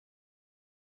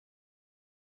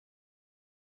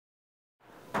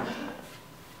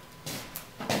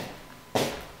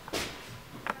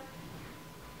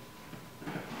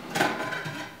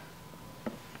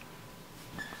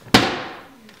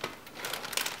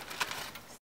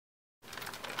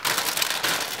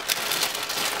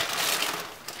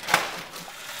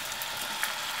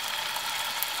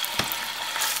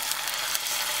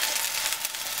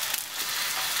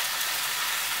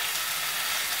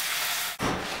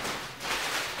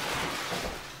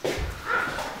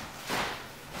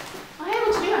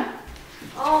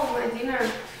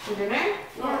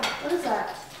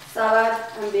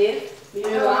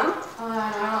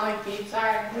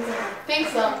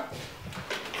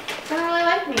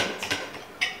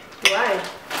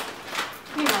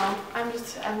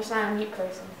I'm just not a meat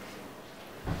person.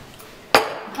 I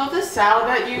hope this salad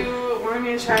that you wanted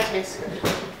me to try tastes good.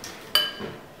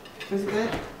 Is it good?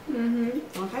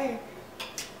 Mm-hmm. Okay.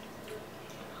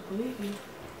 I believe you.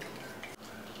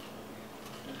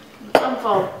 I'm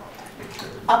full.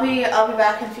 I'll be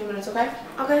back in a few minutes, okay?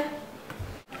 Okay.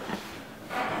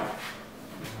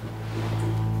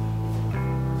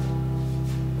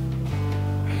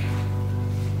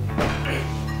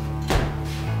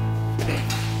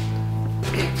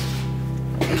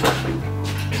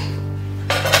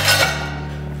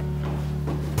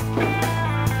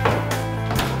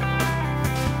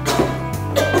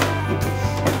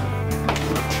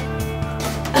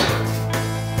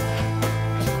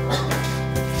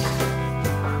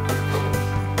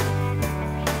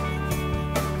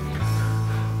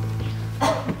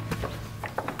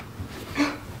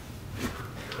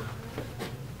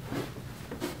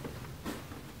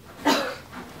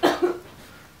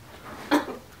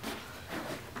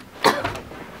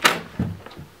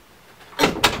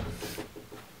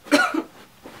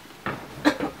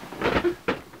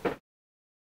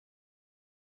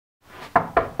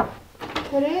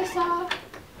 Teresa,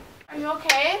 are you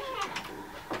okay?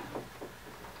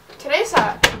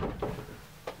 Teresa?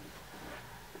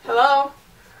 Hello?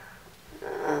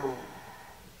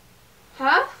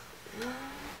 Huh?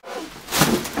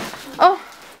 Oh.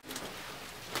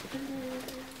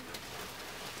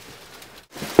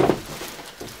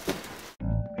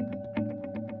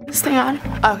 Stay on.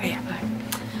 Okay.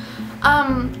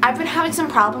 I've been having some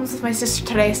problems with my sister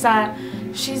Teresa.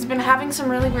 She's been having some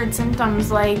really weird symptoms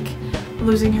like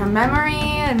losing her memory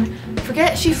and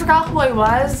she forgot who I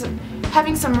was,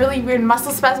 having some really weird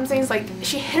muscle spasm things, like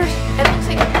she hit her, it looks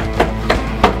like...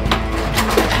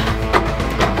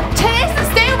 Teresa,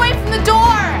 stay away from the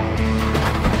door!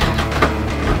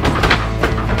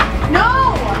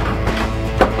 No!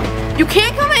 You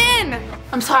can't come in!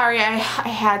 I'm sorry, I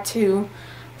had to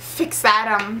fix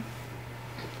that.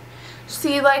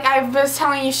 See, like I was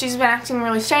telling you, she's been acting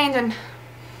really strange and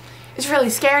it's really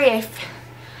scary.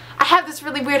 I have this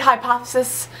really weird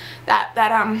hypothesis that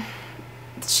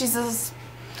she's a...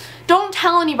 Don't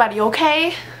tell anybody,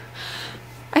 okay?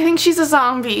 I think she's a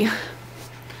zombie.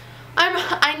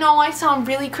 I know I sound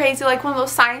really crazy like one of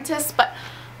those scientists, but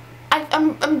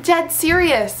I'm dead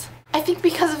serious. I think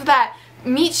because of that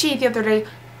meat she ate the other day,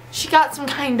 she got some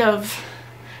kind of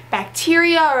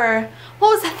bacteria, or what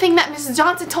was that thing that Mrs.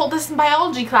 Johnson told us in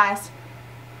biology class?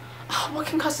 Oh, what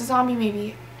can cause a zombie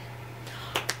maybe?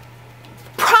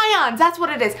 Prions, that's what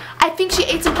it is. I think she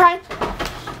ate some prions.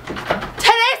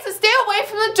 Teresa, stay away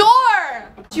from the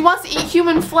door! She wants to eat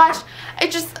human flesh. I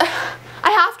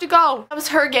have to go. That was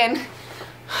her again.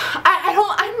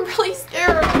 I'm really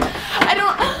scared. I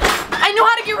know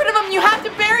how to get rid of them. You have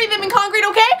to bury them in